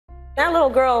That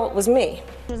little girl was me.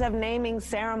 Have naming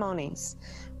ceremonies,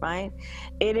 right?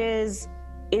 It is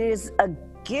a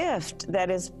gift that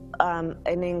is an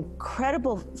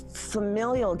incredible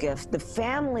familial gift. The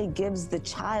family gives the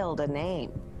child a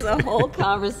name. The whole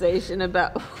conversation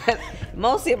about,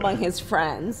 mostly among his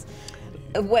friends,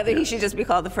 whether he should just be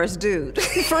called the first dude.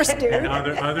 First dude. And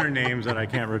other names that I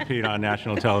can't repeat on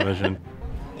national television.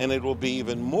 And it will be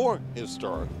even more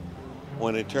historic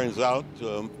when it turns out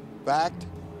to, in fact,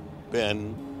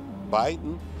 been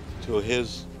Biden to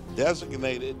his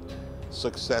designated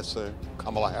successor,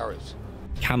 Kamala Harris.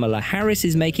 Kamala Harris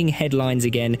is making headlines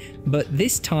again, but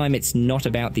this time it's not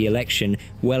about the election.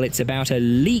 Well, it's about a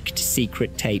leaked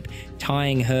secret tape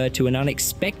tying her to an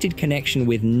unexpected connection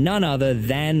with none other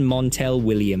than Montel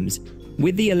Williams.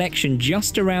 With the election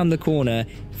just around the corner,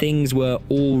 things were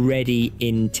already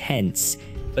intense.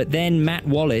 But then Matt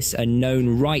Wallace, a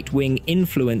known right-wing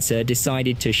influencer,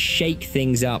 decided to shake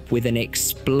things up with an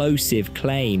explosive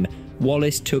claim.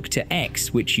 Wallace took to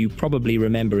X, which you probably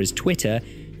remember as Twitter,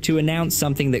 to announce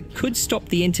something that could stop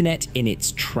the internet in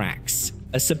its tracks.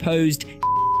 A supposed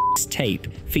tape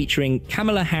featuring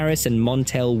Kamala Harris and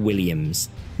Montel Williams.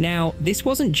 Now, this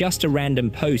wasn't just a random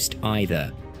post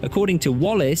either. According to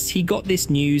Wallace, he got this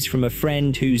news from a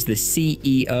friend who's the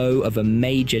CEO of a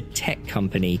major tech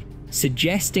company,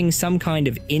 suggesting some kind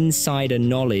of insider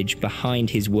knowledge behind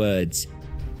his words.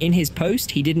 In his post,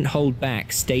 he didn't hold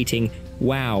back, stating,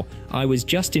 "Wow, I was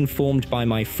just informed by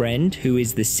my friend, who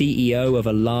is the CEO of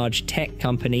a large tech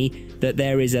company, that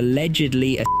there is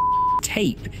allegedly a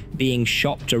tape being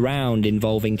shopped around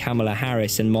involving Kamala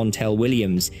Harris and Montel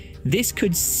Williams. This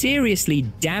could seriously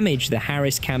damage the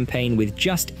Harris campaign with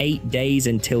just 8 days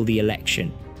until the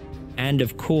election." And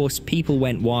of course, people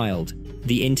went wild.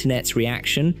 The internet's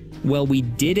reaction? Well, we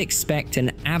did expect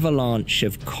an avalanche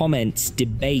of comments,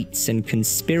 debates, and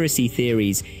conspiracy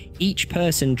theories, each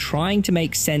person trying to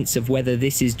make sense of whether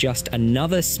this is just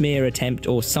another smear attempt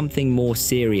or something more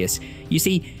serious. You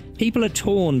see, people are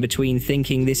torn between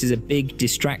thinking this is a big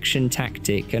distraction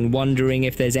tactic and wondering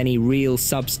if there's any real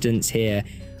substance here.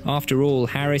 After all,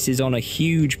 Harris is on a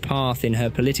huge path in her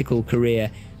political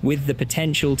career, with the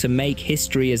potential to make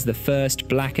history as the first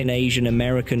Black and Asian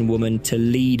American woman to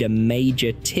lead a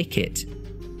major ticket.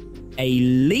 A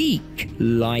leak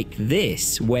like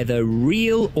this, whether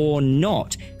real or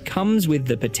not, comes with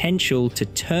the potential to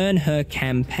turn her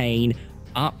campaign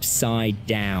upside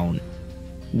down.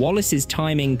 Wallace's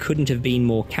timing couldn't have been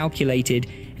more calculated,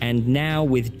 and now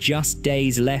with just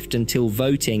days left until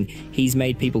voting, he's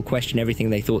made people question everything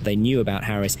they thought they knew about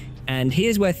Harris. And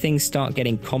here's where things start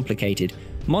getting complicated.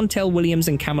 Montel Williams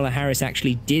and Kamala Harris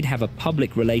actually did have a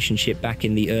public relationship back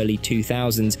in the early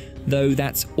 2000s, though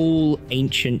that's all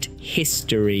ancient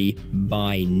history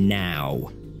by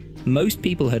now. Most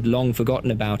people had long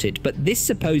forgotten about it, but this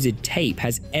supposed tape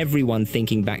has everyone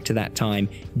thinking back to that time,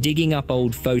 digging up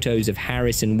old photos of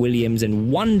Harris and Williams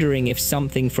and wondering if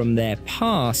something from their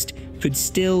past could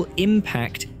still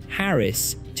impact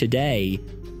Harris today.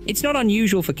 It's not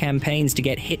unusual for campaigns to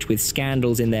get hit with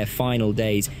scandals in their final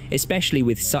days, especially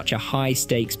with such a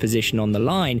high-stakes position on the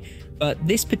line, but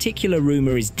this particular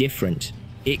rumor is different.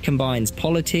 It combines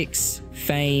politics,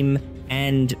 fame,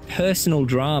 and personal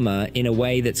drama in a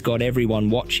way that's got everyone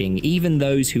watching, even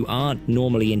those who aren't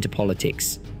normally into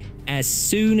politics. As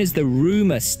soon as the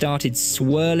rumor started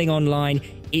swirling online,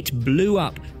 it blew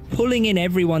up, pulling in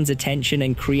everyone's attention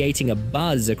and creating a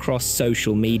buzz across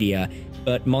social media.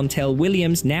 But Montel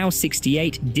Williams, now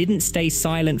 68, didn't stay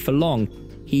silent for long.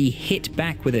 He hit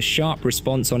back with a sharp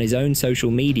response on his own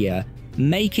social media,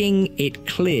 making it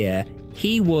clear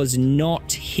he was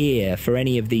not here for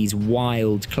any of these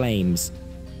wild claims.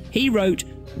 He wrote,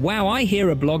 "Wow, I hear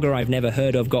a blogger I've never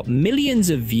heard of got millions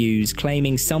of views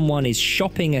claiming someone is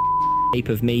shopping a tape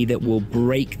of me that will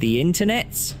break the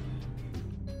internet."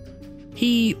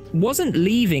 He wasn't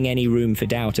leaving any room for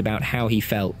doubt about how he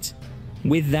felt.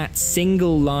 With that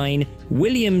single line,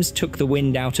 Williams took the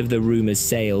wind out of the rumor's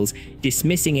sails,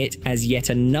 dismissing it as yet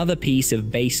another piece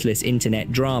of baseless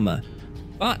internet drama.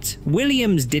 But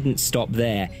Williams didn't stop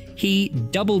there. He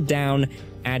doubled down,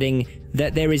 adding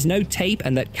that there is no tape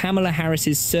and that Kamala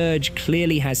Harris's surge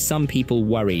clearly has some people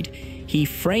worried. He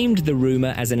framed the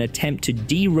rumor as an attempt to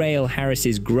derail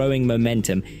Harris's growing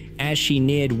momentum as she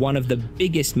neared one of the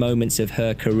biggest moments of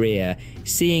her career,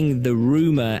 seeing the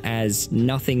rumor as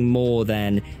nothing more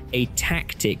than a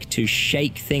tactic to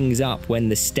shake things up when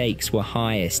the stakes were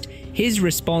highest. His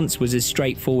response was as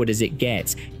straightforward as it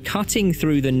gets, cutting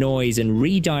through the noise and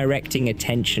redirecting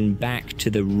attention back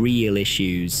to the real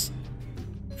issues.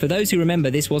 For those who remember,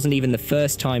 this wasn't even the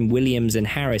first time Williams and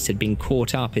Harris had been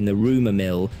caught up in the rumor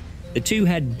mill. The two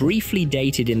had briefly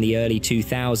dated in the early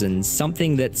 2000s,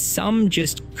 something that some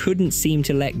just couldn't seem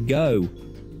to let go.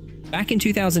 Back in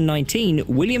 2019,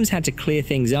 Williams had to clear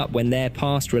things up when their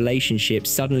past relationship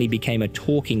suddenly became a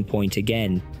talking point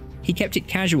again. He kept it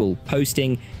casual,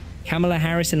 posting, "Kamala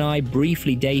Harris and I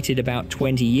briefly dated about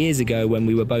 20 years ago when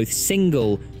we were both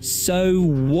single. So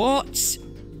what?"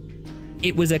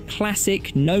 It was a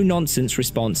classic, no-nonsense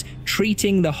response,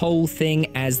 treating the whole thing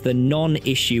as the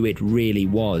non-issue it really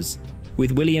was.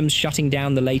 With Williams shutting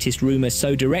down the latest rumor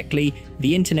so directly,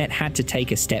 the internet had to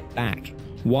take a step back.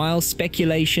 While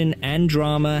speculation and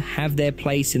drama have their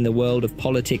place in the world of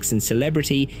politics and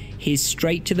celebrity, his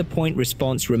straight-to-the-point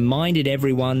response reminded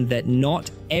everyone that not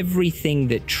everything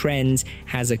that trends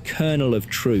has a kernel of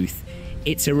truth.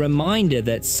 It's a reminder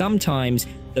that sometimes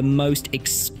the most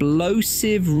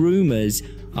explosive rumors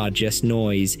are just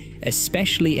noise,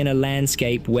 especially in a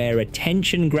landscape where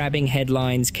attention-grabbing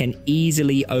headlines can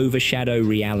easily overshadow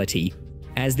reality.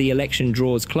 As the election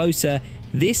draws closer,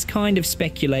 this kind of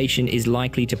speculation is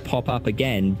likely to pop up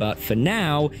again, but for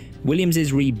now,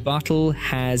 Williams's rebuttal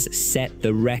has set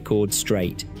the record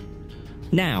straight.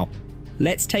 Now,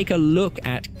 let's take a look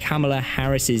at Kamala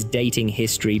Harris's dating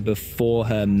history before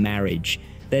her marriage.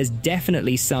 There's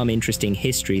definitely some interesting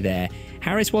history there.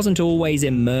 Harris wasn't always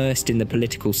immersed in the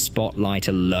political spotlight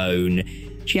alone.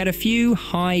 She had a few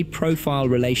high-profile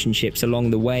relationships along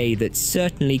the way that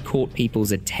certainly caught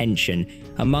people's attention.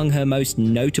 Among her most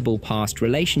notable past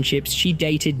relationships, she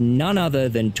dated none other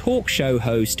than talk show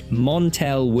host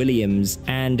Montel Williams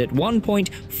and, at one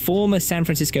point, former San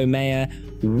Francisco Mayor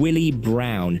Willie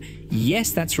Brown.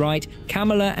 Yes, that's right,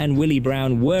 Kamala and Willie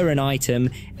Brown were an item,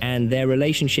 and their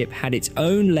relationship had its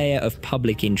own layer of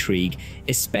public intrigue,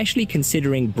 especially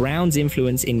considering Brown's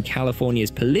influence in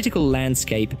California's political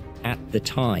landscape at the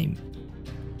time.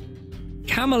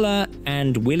 Kamala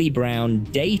and Willie Brown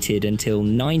dated until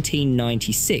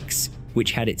 1996,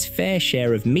 which had its fair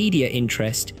share of media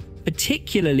interest,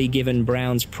 particularly given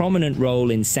Brown's prominent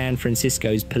role in San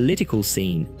Francisco's political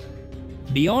scene.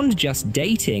 Beyond just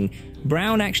dating,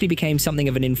 Brown actually became something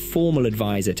of an informal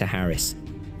advisor to Harris.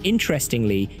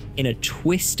 Interestingly, in a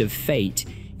twist of fate,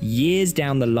 years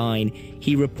down the line,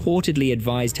 he reportedly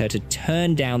advised her to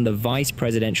turn down the vice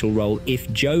presidential role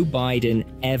if Joe Biden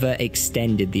ever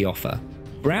extended the offer.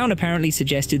 Brown apparently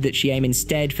suggested that she aim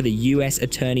instead for the US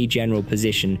Attorney General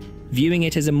position, viewing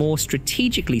it as a more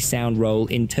strategically sound role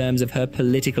in terms of her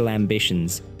political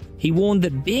ambitions. He warned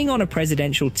that being on a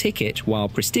presidential ticket, while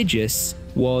prestigious,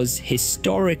 was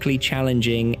historically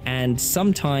challenging and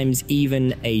sometimes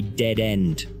even a dead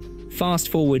end. Fast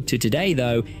forward to today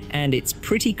though, and it's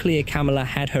pretty clear Kamala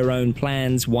had her own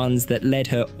plans, ones that led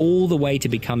her all the way to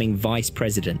becoming vice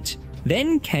president.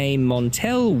 Then came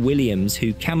Montel Williams,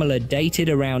 who Kamala dated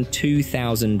around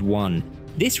 2001.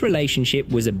 This relationship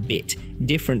was a bit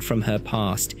different from her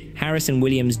past. Harris and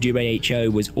Williams' duo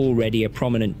was already a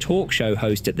prominent talk show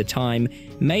host at the time,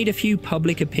 made a few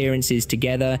public appearances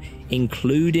together,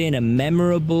 including a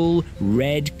memorable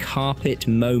red carpet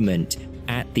moment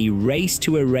at the Race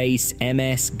to Erase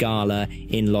MS Gala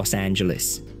in Los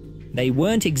Angeles. They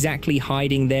weren't exactly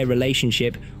hiding their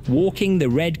relationship, walking the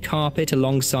red carpet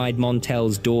alongside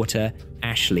Montel's daughter,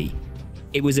 Ashley.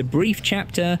 It was a brief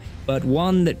chapter, but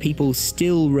one that people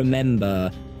still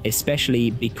remember, especially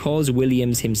because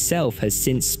Williams himself has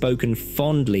since spoken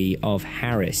fondly of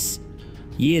Harris.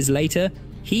 Years later,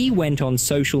 he went on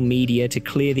social media to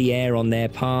clear the air on their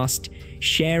past,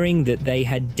 sharing that they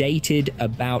had dated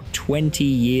about 20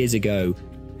 years ago,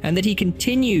 and that he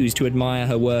continues to admire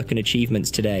her work and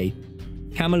achievements today.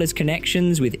 Kamala's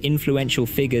connections with influential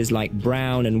figures like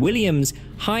Brown and Williams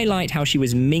highlight how she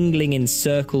was mingling in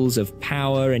circles of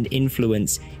power and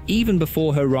influence even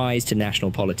before her rise to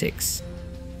national politics.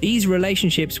 These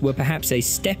relationships were perhaps a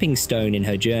stepping stone in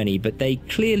her journey, but they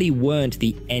clearly weren't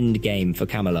the end game for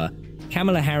Kamala.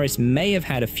 Kamala Harris may have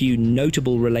had a few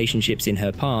notable relationships in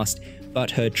her past,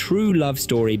 but her true love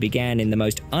story began in the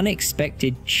most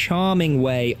unexpected, charming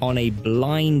way on a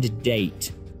blind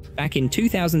date. Back in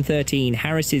 2013,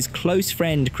 Harris's close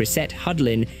friend Chrisette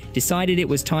Hudlin decided it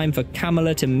was time for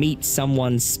Kamala to meet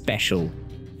someone special.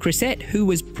 Chrisette, who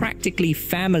was practically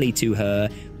family to her,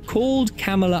 called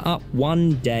Kamala up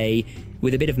one day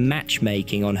with a bit of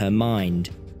matchmaking on her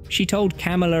mind. She told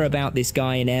Kamala about this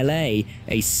guy in LA,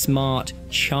 a smart,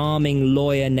 charming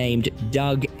lawyer named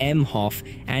Doug Emhoff,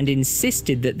 and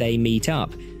insisted that they meet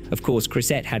up. Of course,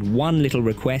 Chrisette had one little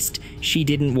request. She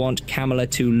didn't want Kamala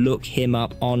to look him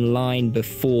up online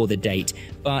before the date.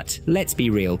 But let's be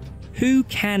real, who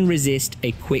can resist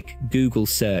a quick Google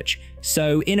search?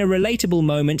 So in a relatable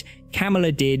moment,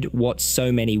 Kamala did what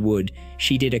so many would.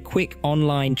 She did a quick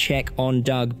online check on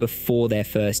Doug before their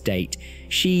first date.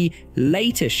 She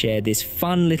later shared this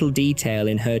fun little detail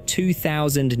in her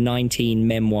 2019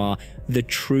 memoir, The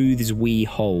Truths We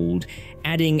Hold,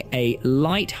 adding a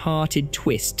light-hearted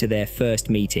twist to their first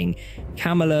meeting.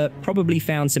 Kamala probably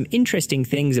found some interesting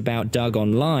things about Doug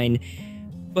online,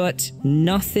 but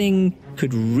nothing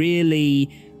could really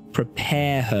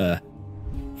prepare her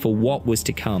for what was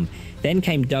to come. Then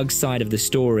came Doug's side of the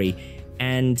story,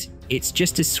 and it's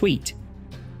just as sweet.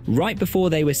 Right before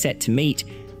they were set to meet,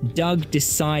 Doug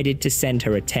decided to send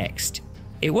her a text.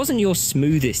 It wasn't your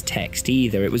smoothest text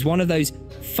either. It was one of those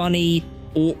funny,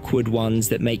 awkward ones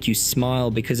that make you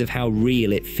smile because of how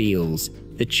real it feels.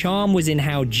 The charm was in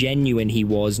how genuine he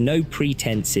was, no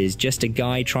pretenses, just a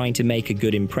guy trying to make a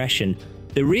good impression.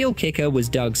 The real kicker was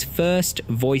Doug's first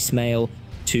voicemail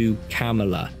to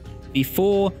Kamala.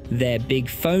 Before their big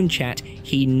phone chat,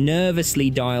 he nervously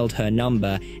dialed her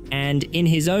number, and in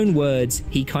his own words,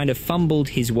 he kind of fumbled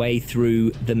his way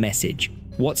through the message.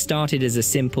 What started as a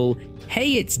simple,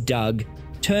 "Hey, it's Doug,"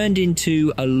 turned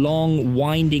into a long,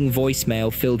 winding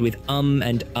voicemail filled with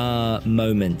and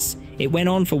moments. It went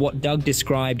on for what Doug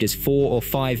described as 4 or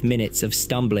 5 minutes of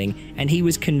stumbling, and he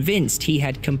was convinced he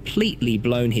had completely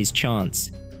blown his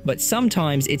chance. But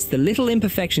sometimes it's the little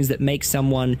imperfections that make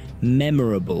someone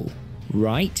memorable,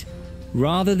 right?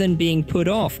 Rather than being put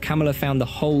off, Kamala found the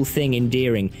whole thing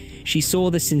endearing. She saw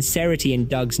the sincerity in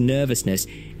Doug's nervousness,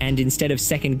 and instead of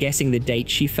second-guessing the date,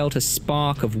 she felt a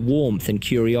spark of warmth and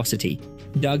curiosity.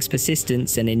 Doug's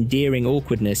persistence and endearing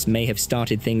awkwardness may have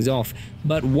started things off,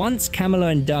 but once Kamala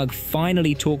and Doug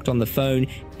finally talked on the phone,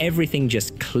 everything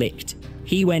just clicked.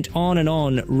 He went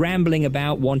on, rambling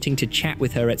about wanting to chat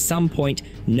with her at some point,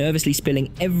 nervously spilling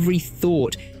every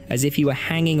thought as if he were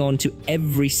hanging on to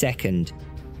every second.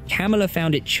 Kamala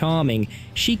found it charming.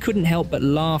 She couldn't help but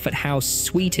laugh at how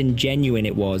sweet and genuine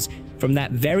it was. From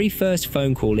that very first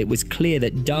phone call, it was clear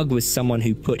that Doug was someone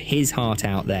who put his heart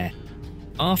out there.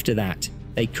 After that,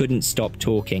 they couldn't stop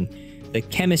talking. The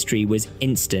chemistry was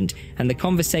instant, and the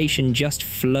conversation just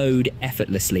flowed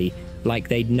effortlessly, like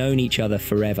they'd known each other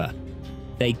forever.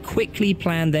 They quickly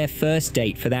planned their first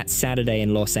date for that Saturday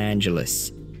in Los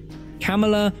Angeles.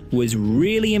 Kamala was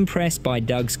really impressed by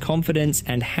Doug's confidence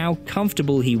and how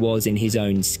comfortable he was in his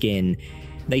own skin.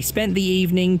 They spent the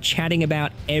evening chatting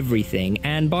about everything,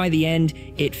 and by the end,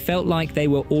 it felt like they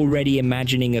were already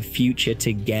imagining a future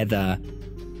together.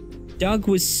 Doug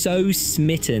was so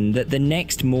smitten that the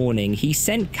next morning he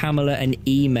sent Kamala an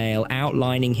email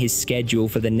outlining his schedule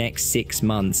for the next 6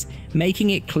 months,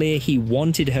 making it clear he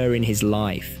wanted her in his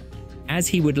life. As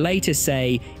he would later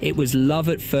say, it was love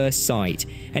at first sight,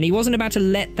 and he wasn't about to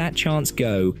let that chance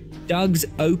go. Doug's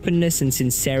openness and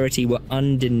sincerity were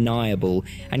undeniable,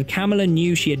 and Kamala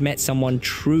knew she had met someone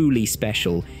truly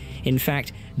special. In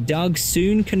fact, Doug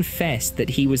soon confessed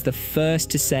that he was the first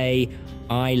to say,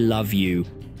 "I love you,"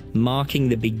 marking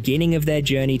the beginning of their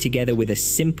journey together with a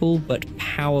simple but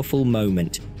powerful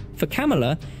moment. For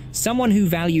Kamala, someone who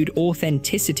valued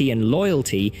authenticity and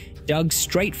loyalty, Doug's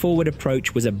straightforward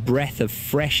approach was a breath of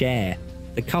fresh air.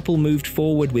 The couple moved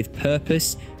forward with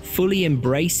purpose, fully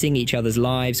embracing each other's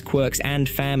lives, quirks, and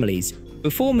families.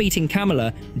 Before meeting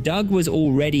Kamala, Doug was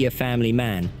already a family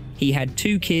man. He had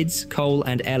 2 kids, Cole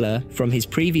and Ella, from his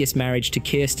previous marriage to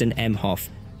Kirsten Emhoff.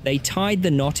 They tied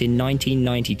the knot in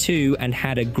 1992 and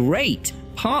had a great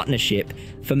partnership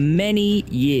for many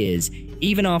years,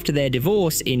 even after their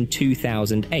divorce in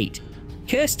 2008.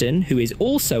 Kirsten, who is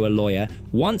also a lawyer,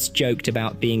 once joked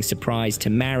about being surprised to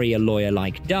marry a lawyer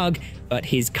like Doug, but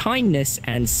his kindness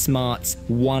and smarts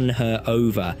won her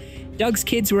over. Doug's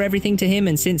kids were everything to him,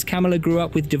 and since Kamala grew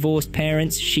up with divorced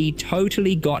parents, she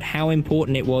totally got how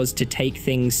important it was to take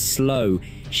things slow.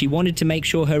 She wanted to make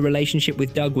sure her relationship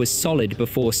with Doug was solid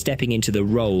before stepping into the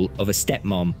role of a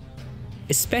stepmom,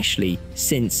 especially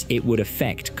since it would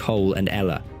affect Cole and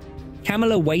Ella.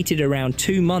 Kamala waited around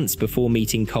 2 months before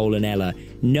meeting Cole and Ella,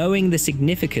 knowing the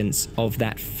significance of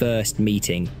that first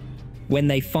meeting. When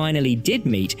they finally did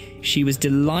meet, she was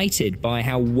delighted by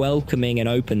how welcoming and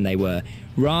open they were.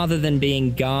 Rather than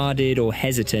being guarded or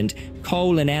hesitant,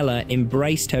 Cole and Ella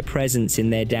embraced her presence in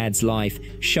their dad's life,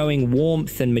 showing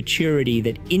warmth and maturity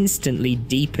that instantly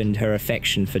deepened her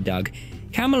affection for Doug.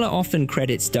 Kamala often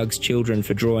credits Doug's children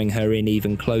for drawing her in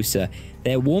even closer.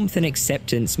 Their warmth and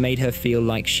acceptance made her feel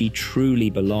like she truly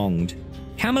belonged.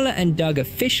 Kamala and Doug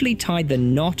officially tied the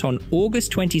knot on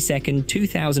August 22,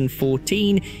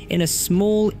 2014 in a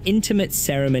small, intimate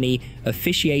ceremony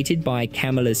officiated by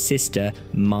Kamala's sister,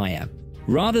 Maya.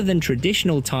 Rather than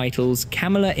traditional titles,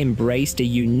 Kamala embraced a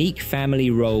unique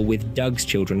family role with Doug's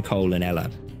children, Cole and Ella.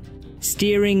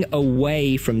 Steering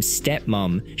away from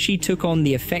stepmom, she took on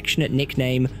the affectionate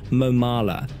nickname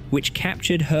Momala, which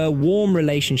captured her warm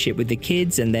relationship with the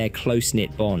kids and their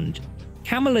close-knit bond.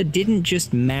 Kamala didn't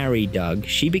just marry Doug,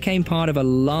 she became part of a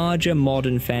larger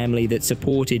modern family that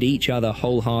supported each other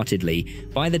wholeheartedly.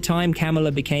 By the time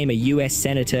Kamala became a US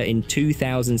Senator in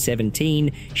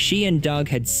 2017, she and Doug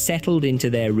had settled into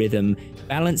their rhythm,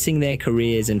 balancing their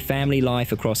careers and family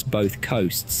life across both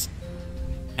coasts.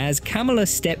 As Kamala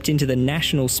stepped into the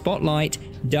national spotlight,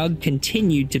 Doug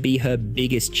continued to be her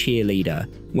biggest cheerleader.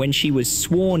 When she was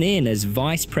sworn in as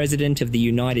Vice President of the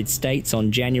United States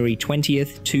on January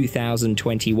 20th,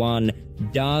 2021,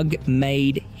 Doug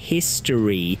made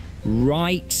history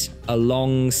right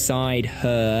alongside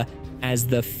her as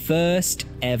the first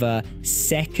ever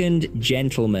second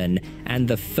gentleman and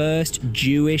the first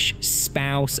Jewish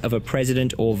spouse of a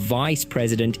president or vice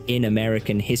president in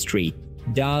American history.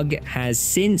 Doug has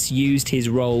since used his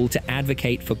role to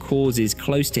advocate for causes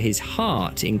close to his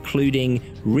heart, including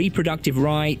reproductive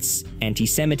rights,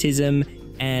 anti-Semitism,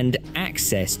 and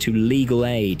access to legal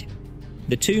aid.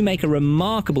 The two make a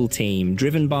remarkable team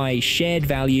driven by shared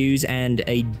values and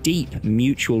a deep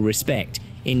mutual respect.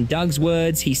 In Doug's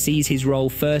words, he sees his role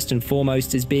first and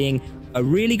foremost as being a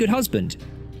really good husband,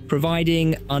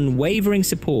 providing unwavering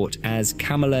support as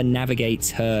Kamala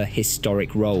navigates her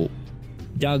historic role.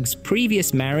 Doug's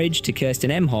previous marriage to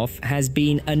Kirsten Emhoff has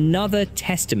been another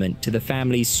testament to the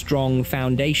family's strong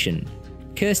foundation.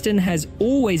 Kirsten has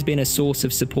always been a source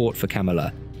of support for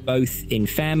Kamala, both in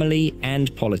family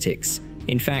and politics.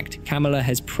 In fact, Kamala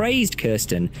has praised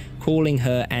Kirsten, calling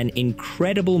her an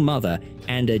incredible mother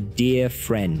and a dear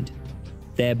friend.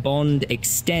 Their bond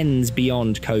extends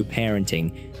beyond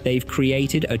co-parenting. They've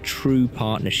created a true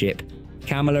partnership.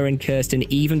 Kamala and Kirsten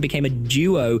even became a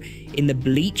duo in the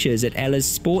bleachers at Ella's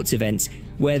sports events,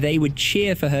 where they would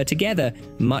cheer for her together,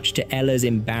 much to Ella's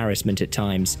embarrassment at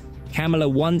times. Kamala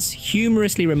once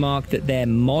humorously remarked that their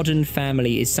modern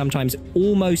family is sometimes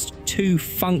almost too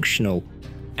functional,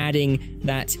 adding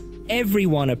that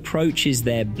everyone approaches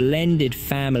their blended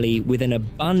family with an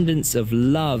abundance of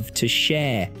love to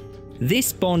share.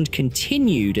 This bond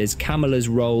continued as Kamala's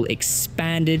role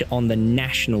expanded on the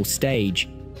national stage.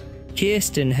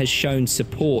 Kirsten has shown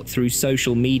support through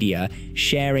social media,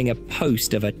 sharing a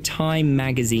post of a Time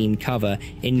magazine cover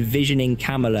envisioning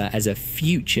Kamala as a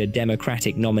future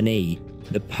Democratic nominee.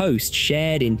 The post,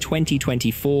 shared in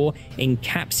 2024,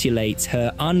 encapsulates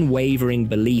her unwavering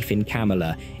belief in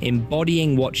Kamala,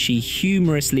 embodying what she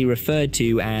humorously referred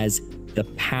to as the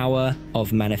power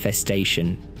of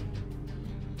manifestation.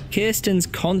 Kirsten's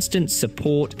constant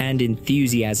support and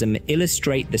enthusiasm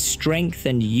illustrate the strength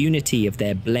and unity of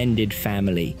their blended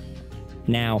family.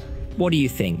 Now, what do you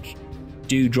think?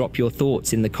 Do drop your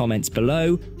thoughts in the comments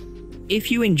below. If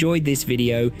you enjoyed this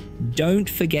video, don't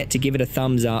forget to give it a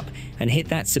thumbs up and hit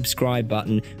that subscribe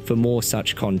button for more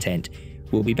such content.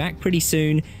 We'll be back pretty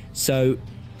soon, so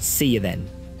see you then.